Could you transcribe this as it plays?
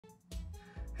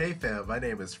Hey fam, my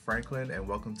name is Franklin and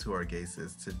welcome to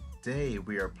Orgaysis. Today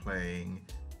we are playing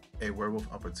a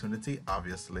werewolf opportunity,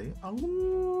 obviously.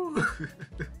 Oh.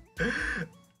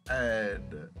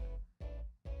 And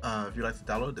if you'd like to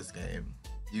download this game,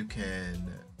 you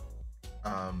can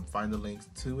find the links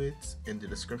to it in the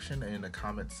description and in the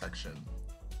comment section.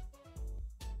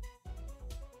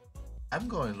 I'm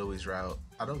going Louis' route.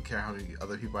 I don't care how many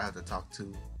other people I have to talk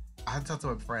to. I have to talk to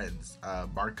my friends,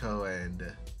 Marco, and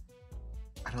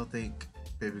I don't think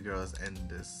Baby Girl is in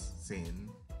this scene.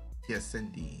 Yes,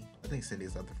 Cindy. I think Cindy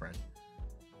is not the friend.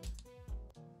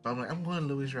 But I'm like, I'm going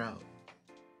Louis' route.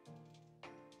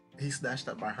 He snatched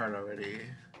up my heart already.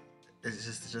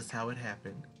 It's just how it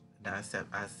happened. Now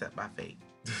I accept my fate.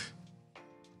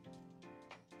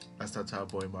 Let's talk to our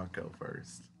boy Marco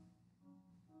first.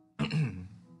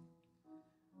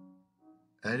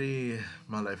 Eddie,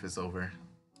 my life is over.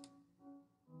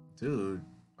 Dude,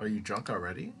 are you drunk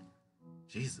already?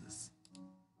 Jesus.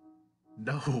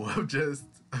 No, I'm just,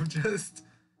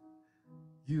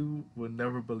 you will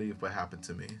never believe what happened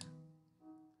to me.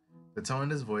 The tone in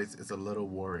his voice is a little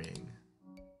worrying.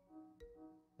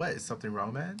 What, is something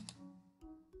wrong, man?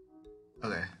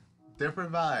 Okay,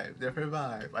 different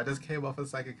vibe. I just came off of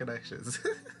Psychic Connections.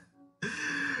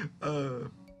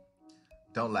 Don't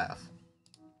laugh.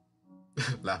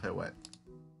 Laugh at what?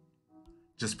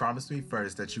 Just promise me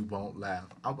first that you won't laugh.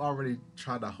 I'm already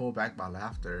trying to hold back my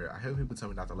laughter. I hear people tell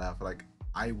me not to laugh. Like,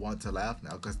 I want to laugh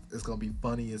now because it's gonna be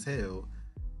funny as hell.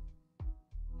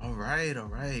 All right.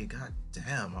 God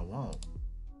damn, I won't.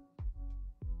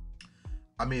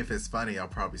 I mean, if it's funny, I'll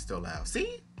probably still laugh.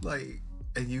 See? Like,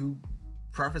 and you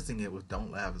prefacing it with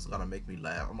don't laugh is gonna make me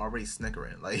laugh. I'm already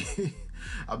snickering. Like,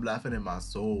 I'm laughing in my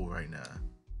soul right now.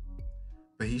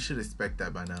 But he should expect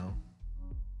that by now.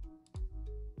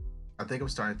 I think I'm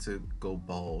starting to go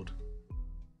bald.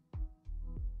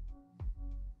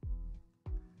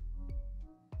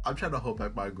 I'm trying to hold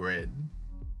back my grin.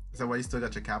 Is that why you still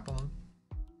got your cap on?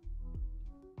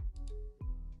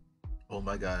 Oh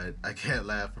my god, I can't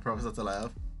laugh. I promise not to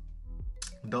laugh.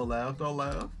 Don't laugh.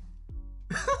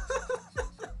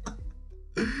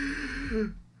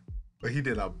 But he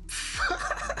did a...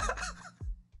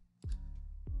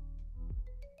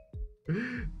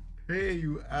 Hey,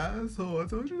 you asshole. I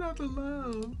told you not to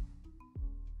laugh.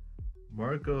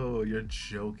 Marco, you're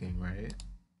joking, right?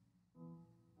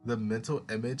 The mental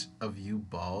image of you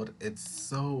bald, it's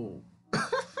so...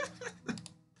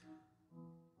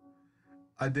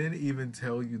 I didn't even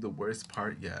tell you the worst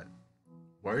part yet.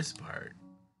 Worst part?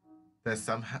 That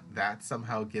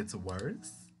somehow gets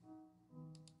worse?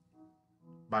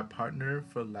 My partner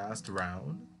for last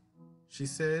round, she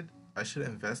said I should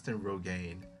invest in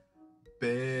Rogaine.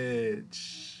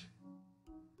 Bitch.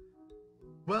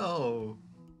 Well,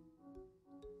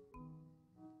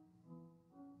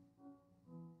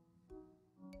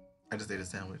 I just ate a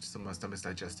sandwich, so my stomach's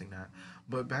digesting that.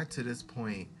 But back to this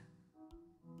point,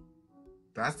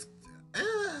 that's,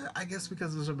 I guess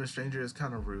because it's from a stranger is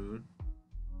kind of rude.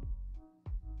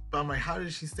 But I'm like, how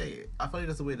did she say it? I feel like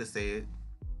that's a way to say it.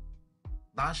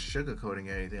 Not sugarcoating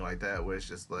or anything like that, where it's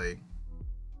just like,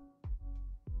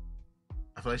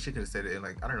 I feel like she could have said it in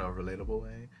like, I don't know, a relatable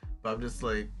way. But I'm just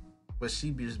like, was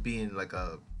she just being like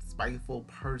a spiteful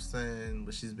person?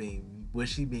 Was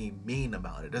she being mean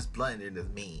about it? Just blunt it as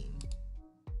mean.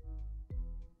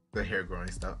 The hair growing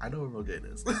stuff. I know what real good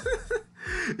is.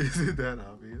 Isn't that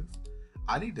obvious?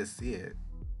 I need to see it,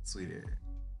 sweetie.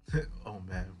 Oh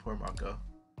man, poor Marco.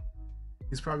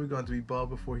 He's probably going to be bald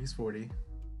before he's 40.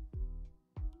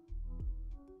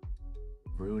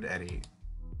 Rude Eddie.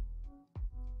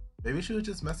 Maybe she was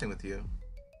just messing with you.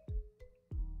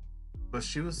 But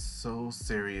she was so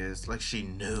serious, like she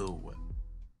knew.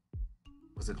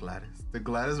 Was it Gladys? Did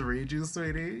Gladys read you,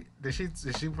 sweetie? Did she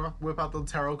whip out the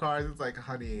tarot cards? It's like,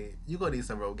 honey, you gonna need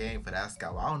some Rogaine for that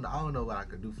scalp. I don't know what I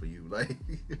could do for you. Like,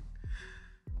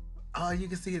 oh, you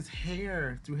can see his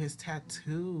hair through his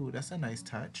tattoo. That's a nice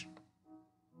touch.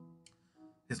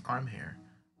 His arm hair.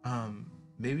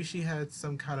 Maybe she had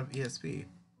some kind of ESP.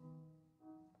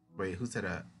 Wait, who said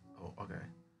that? Oh, okay.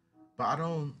 But I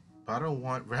don't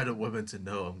want random women to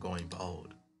know I'm going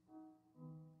bald.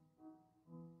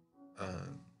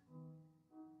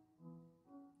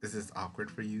 Is this awkward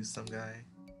for you, some guy?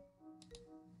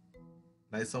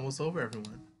 Night's almost over,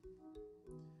 everyone.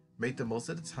 Make the most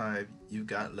of the time you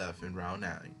got left in round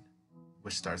 9,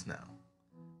 which starts now.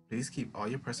 Please keep all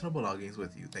your personal belongings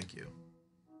with you. Thank you.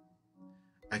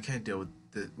 I can't deal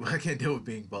with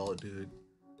being bald, dude.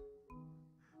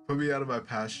 Put me out of my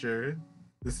pasture.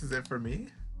 This is it for me?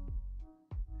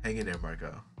 Hang in there,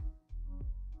 Marco.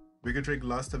 We could drink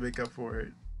lots to make up for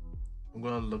it. I'm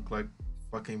gonna look like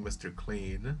Fucking Mr.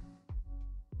 Clean.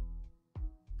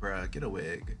 Bruh, get a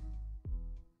wig.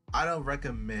 I don't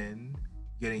recommend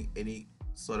getting any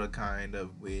sort of kind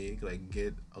of wig. Like,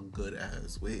 get a good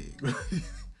ass wig.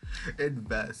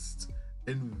 invest.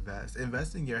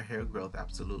 Invest in your hair growth,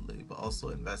 absolutely. But also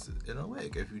invest in a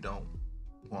wig if you don't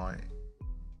want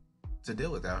to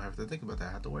deal with that. I have to think about that.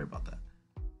 I have to worry about that.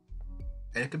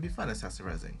 And it could be fun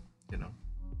accessorizing, you know?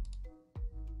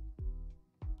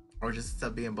 Or just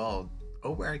stop being bald.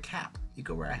 Or wear a cap. You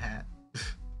could wear a hat.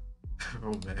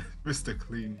 Oh man, Mr.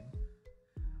 Clean.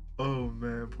 Oh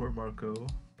man, poor Marco.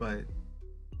 But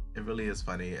it really is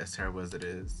funny, as terrible as it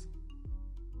is.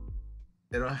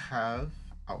 It'll have.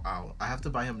 Oh, ow. I have to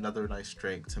buy him another nice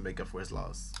drink to make up for his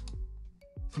loss.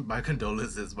 My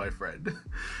condolences, my friend.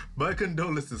 My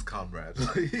condolences, comrade.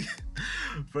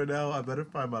 For now, I better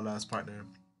find my last partner.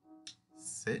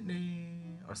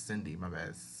 Sydney. Or Cindy, my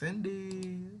bad.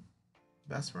 Cindy.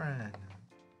 Best friend.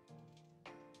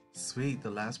 Sweet, the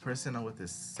last person I'm with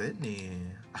is Sydney.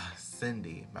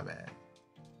 Cindy, my bad.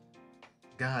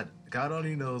 God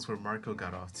only knows where Marco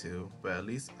got off to, but at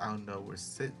least I'll know where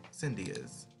Cindy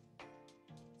is.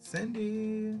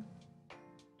 Cindy!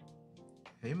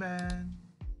 Hey man.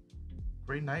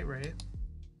 Great night, right?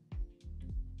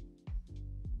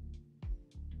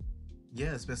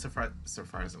 Yeah, it's been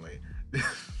surprisingly.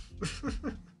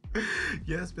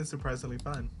 Yeah, it's been surprisingly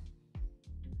fun.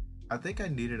 I think I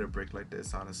needed a break like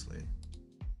this, honestly.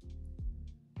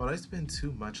 But I spend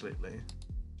too much lately.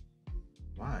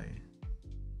 Why?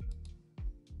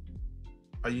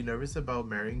 Are you nervous about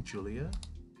marrying Julia?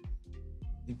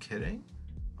 You kidding?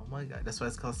 Oh my god, that's why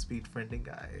it's called speed friending,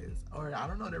 guys. Or I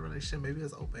don't know, the relationship maybe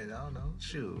it's open. I don't know.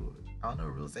 Shoot. I don't know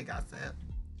real estate gossip.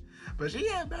 But she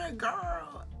ain't married,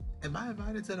 girl. Am I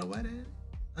invited to the wedding?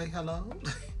 Like, hello?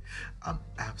 I'm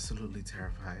absolutely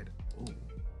terrified. Ooh.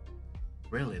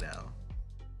 Really now?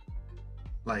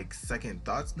 Like second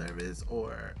thoughts nervous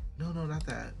or no, not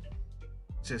that.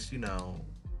 Just, you know,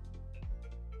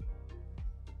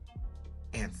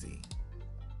 antsy.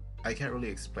 I can't really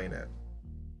explain it.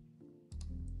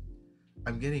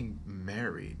 I'm getting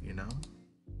married, you know?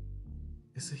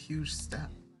 It's a huge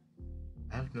step.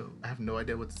 I have no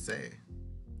idea what to say.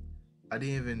 I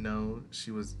didn't even know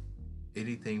she was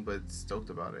anything but stoked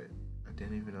about it. I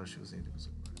didn't even know she was anything but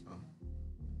stoked about it.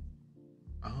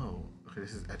 Oh, okay,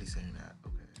 this is Eddie saying that.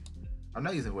 Okay. I'm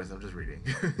not using voice, I'm just reading.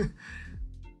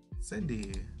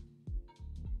 Cindy.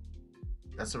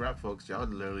 That's a wrap, folks. Y'all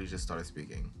literally just started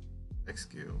speaking.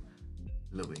 XQ.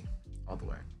 Louis. All the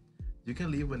way. You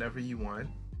can leave whenever you want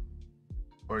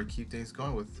or keep things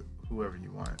going with whoever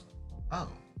you want. Oh,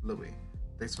 Louis.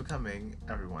 Thanks for coming,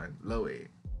 everyone. Louis.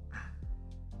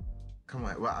 Come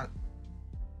on. Well,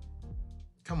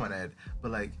 come on, Ed. But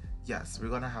like, yes, we're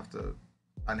gonna have to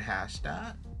unhash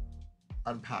that,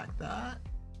 unpack that,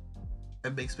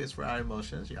 and make space for our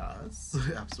emotions. Yes,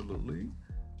 absolutely.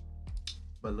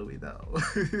 But Louis, though,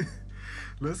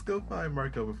 let's go find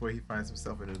Marco before he finds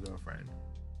himself a new girlfriend.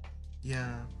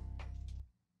 Yeah.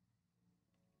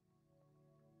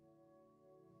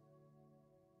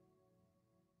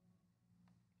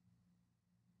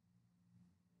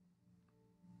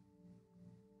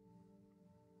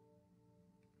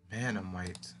 Man, I'm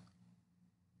white.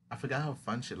 I forgot how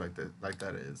fun shit like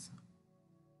that is.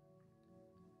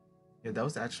 Yeah, that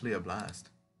was actually a blast.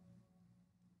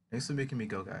 Thanks for making me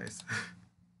go, guys.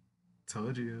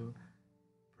 Told you,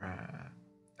 bruh.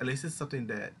 At least it's something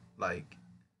that like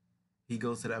he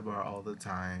goes to that bar all the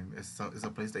time. It's a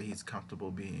place that he's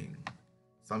comfortable being.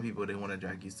 Some people they want to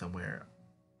drag you somewhere,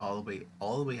 all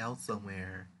the way out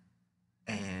somewhere,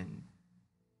 and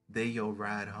they your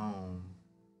ride home.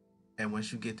 And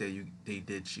once you get there, they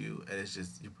ditch you, and it's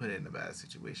just you put it in a bad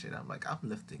situation. I'm like, I'm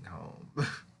lifting home,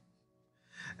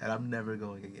 and I'm never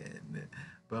going again.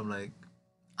 But I'm like,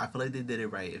 I feel like they did it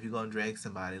right. If you're gonna drag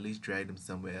somebody, at least drag them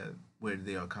somewhere where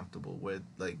they are comfortable, where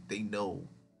like they know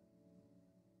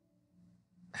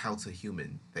how to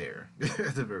human there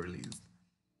at the very least.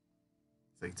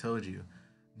 It's like told you,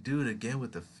 do it again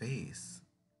with the face.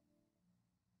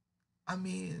 I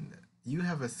mean, you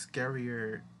have a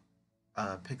scarier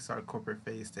Pixar corporate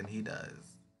face than he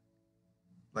does.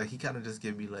 Like he kind of just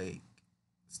give me like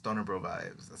Stoner Bro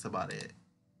vibes. That's about it.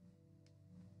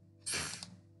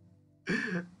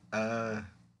 I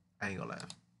ain't gonna laugh.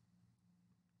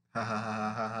 Ha ha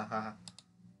ha ha ha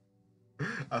ha.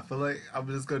 I feel like I'm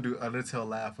just gonna do Undertale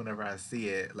laugh whenever I see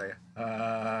it. Like,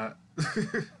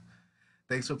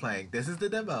 thanks for playing. This is the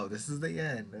demo. This is the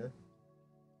end.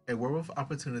 A werewolf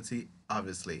opportunity,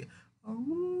 obviously.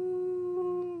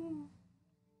 Ooh.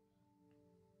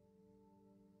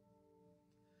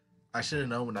 I should have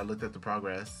known when I looked at the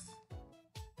progress.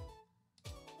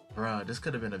 Bruh, this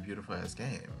could have been a beautiful ass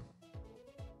game.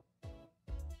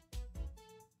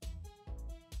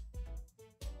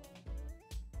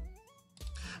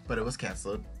 But it was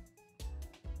canceled.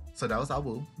 So that was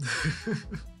Awu.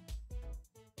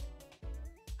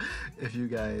 If you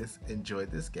guys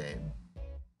enjoyed this game,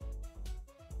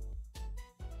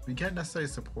 we can't necessarily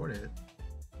support it.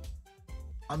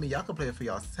 I mean, y'all can play it for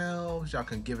yourselves. Y'all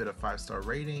can give it a 5-star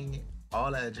rating.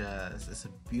 All that jazz. It's a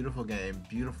beautiful game,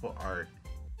 beautiful art,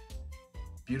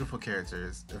 beautiful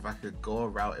characters. If I could go a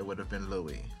route, it would have been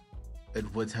Louis.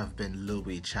 It would have been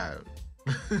Louis Child.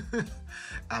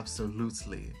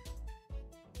 Absolutely.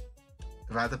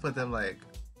 If I had to put them like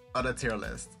on a tier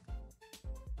list,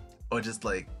 or just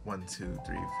like 1, 2,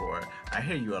 3, 4. I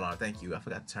hear you, Alarm. Thank you. I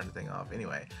forgot to turn the thing off.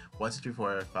 Anyway, 1, 2, 3,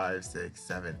 4, 5, 6,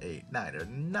 7, 8, 9. There are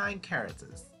 9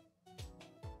 characters.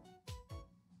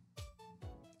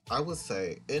 I would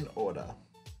say in order.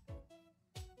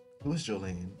 Who was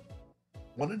Jolene?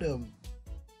 One of them,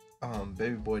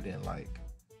 Baby Boy didn't like.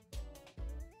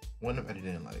 One of them Eddie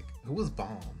didn't like. Who was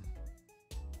Bomb?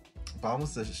 Bomb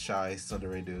was the shy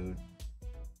tsundere dude.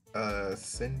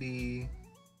 Cindy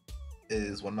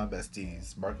is one of my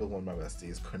besties. Marco, one of my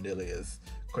besties. Cornelius.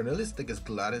 Cornelius, I think, is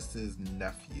Gladys's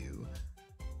nephew.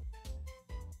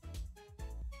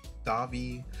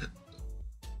 Davi,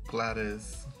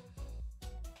 Gladys,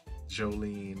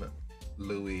 Jolene,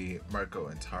 Louis, Marco,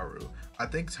 and Taru. I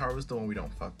think Taru's the one we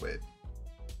don't fuck with.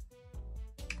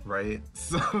 Right?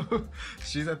 So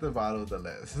she's at the bottom of the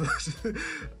list.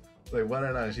 Like, why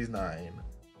don't I? She's 9.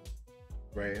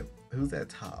 Right? Who's at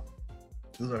top?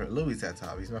 Louis at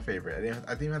top. He's my favorite. I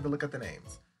didn't even have to look at the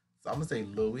names. So I'm gonna say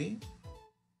Louis.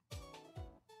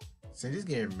 Cindy's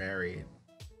getting married,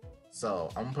 so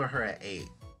I'm gonna put her at 8.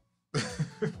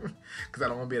 Because I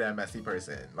don't want to be that messy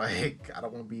person. Like, I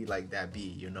don't want to be like that B,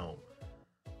 you know.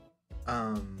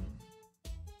 I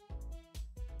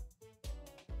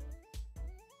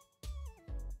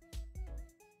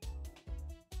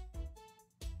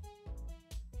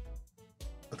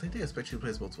think they expect you to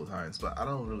play this multiple times, but I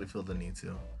don't really feel the need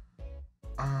to.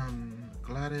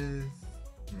 Gladys.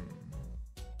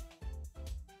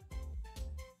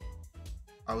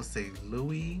 I would say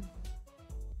Louis,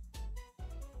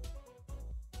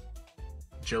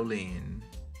 Jolene,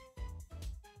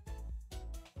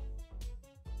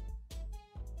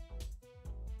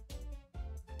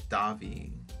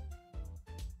 Davi.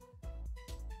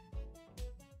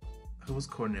 Who was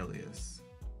Cornelius?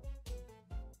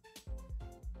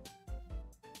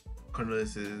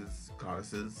 Cornelius is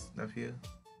Gladys's nephew.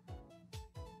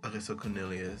 Okay, so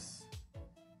Cornelius.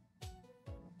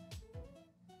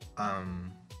 I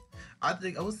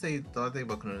would say the other thing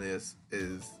about Cornelius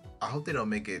is I hope they don't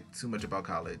make it too much about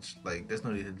college. Like, there's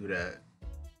no need to do that.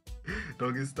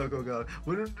 Don't get stuck on college.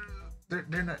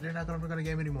 They're not gonna work on the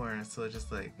game anymore. So it's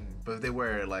just like, but if they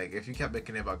were, like, if you kept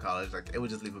making it about college, like, it would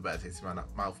just leave a bad taste in my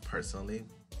mouth personally,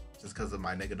 just because of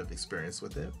my negative experience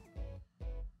with it.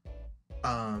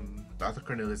 Dr.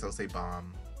 Cornelius, I'll say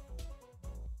Bomb.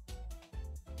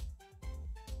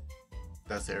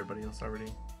 That's everybody else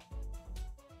already.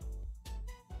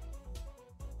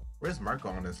 Where's Marco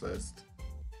on this list?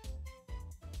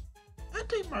 I'd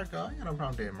date Marco. I got no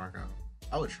problem dating Marco.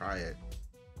 I would try it.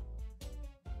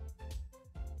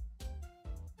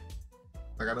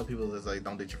 Like, I know people that's like,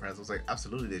 don't date your friends. I was like,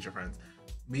 absolutely date your friends.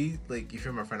 Me, like, if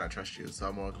you're my friend, I trust you, so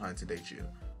I'm more inclined to date you.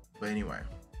 But anyway.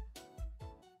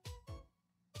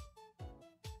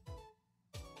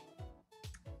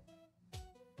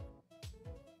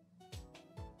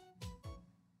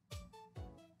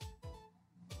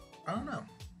 I don't know.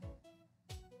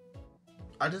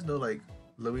 I just know, like,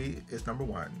 Louis is number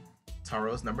 1.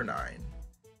 Taro is number 9.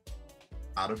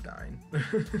 Out of 9.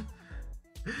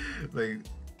 Like,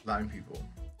 9 people.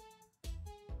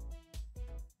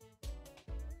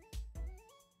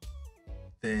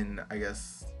 Then I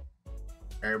guess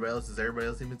everybody else is everybody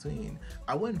else in between.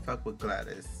 I wouldn't fuck with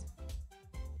Gladys.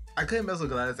 I couldn't mess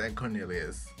with Gladys and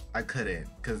Cornelius. I couldn't,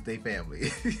 because they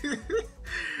family.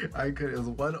 I could. It was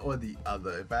one or the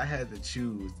other. If I had to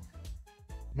choose,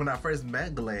 when I first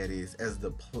met Gladys as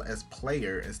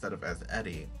player instead of as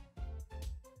Eddie,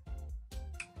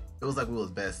 it was like we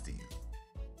was besties.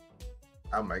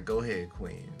 I'm like, go ahead,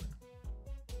 queen.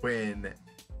 When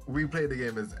we played the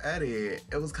game as Eddie,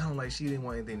 it was kind of like she didn't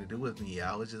want anything to do with me.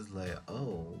 I was just like,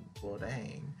 oh, well,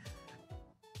 dang.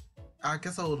 I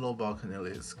guess I would lowball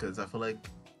Cornelius, because I feel like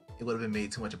it would have been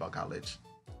made too much about college.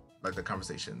 Like, the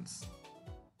conversations.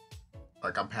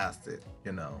 Like, I'm past it,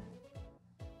 you know?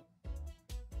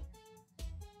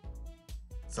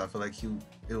 So I feel like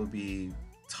it would be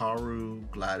Taru,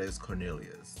 Gladys,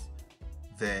 Cornelius.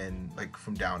 Then, like,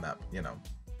 from down up, you know?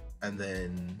 And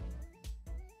then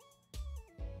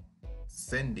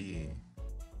Cindy,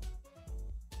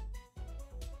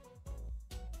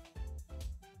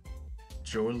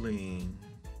 Jolene,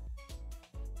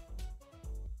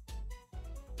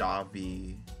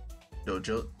 Davi,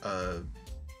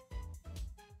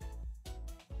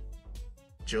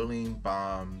 Jolene,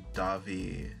 Bomb,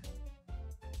 Davi,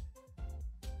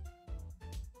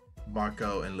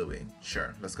 Marco, and Louis.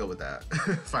 Sure, let's go with that.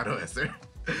 Final answer.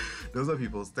 Those are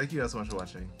people's. Thank you guys so much for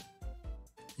watching.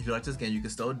 If you like this game, you can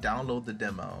still download the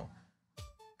demo,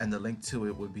 and the link to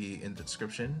it would be in the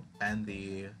description and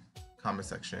the comment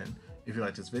section. If you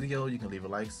like this video, you can leave a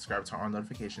like, subscribe, turn on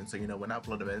notifications so you know when I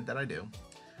upload a minute that I do.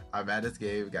 I'm mad this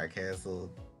game got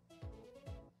canceled.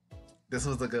 This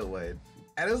was a good one.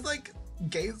 And it was like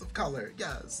games of color.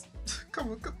 Yes.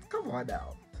 Come on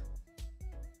now.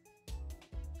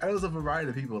 And it was a variety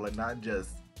of people, like not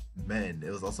just men.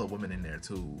 It was also women in there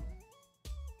too.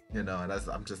 You know, and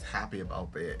I'm just happy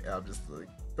about it. I'm just like,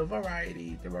 the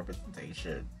variety, the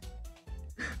representation,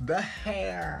 the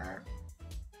hair.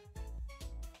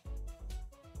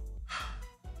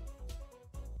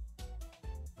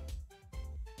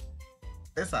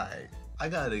 It's alright. I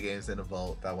got other games in the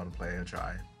vault that I want to play and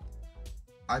try.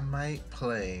 I might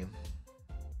play,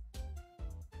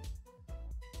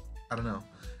 I don't know,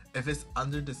 if it's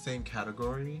under the same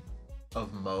category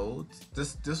of modes.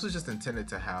 This was just intended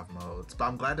to have modes, but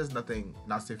I'm glad there's nothing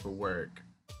not safe for work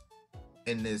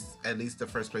in this, at least the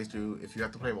first playthrough. If you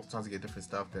have to play multiple times to get different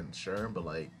stuff, then sure, but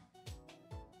like,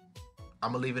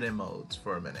 I'm gonna leave it in modes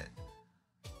for a minute.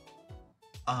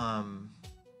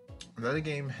 Another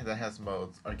game that has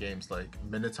modes are games like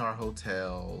Minotaur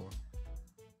Hotel,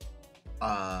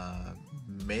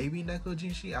 maybe Neko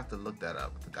Jinshi. I have to look that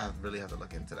up. I really have to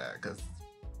look into that because,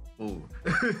 ooh.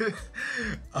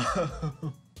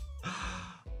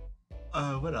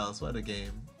 What else? What other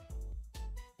game?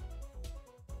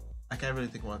 I can't really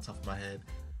think of one off the top of my head.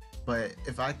 But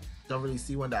if I don't really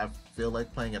see one that I feel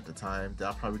like playing at the time, then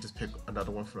I'll probably just pick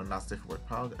another one from the not safe for work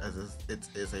pile, as it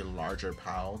is a larger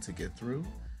pile to get through.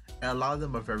 And a lot of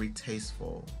them are very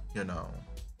tasteful, you know,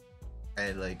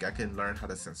 and like I can learn how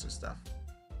to censor stuff.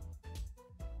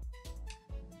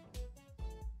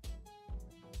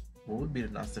 What would be the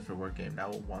not safe for work game that I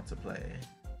would want to play?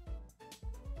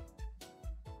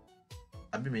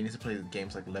 I've been meaning to play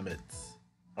games like Limits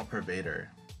or Pervader.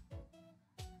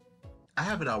 I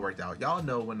have it all worked out. Y'all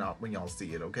know when y'all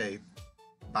see it, okay?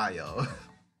 Bye, y'all.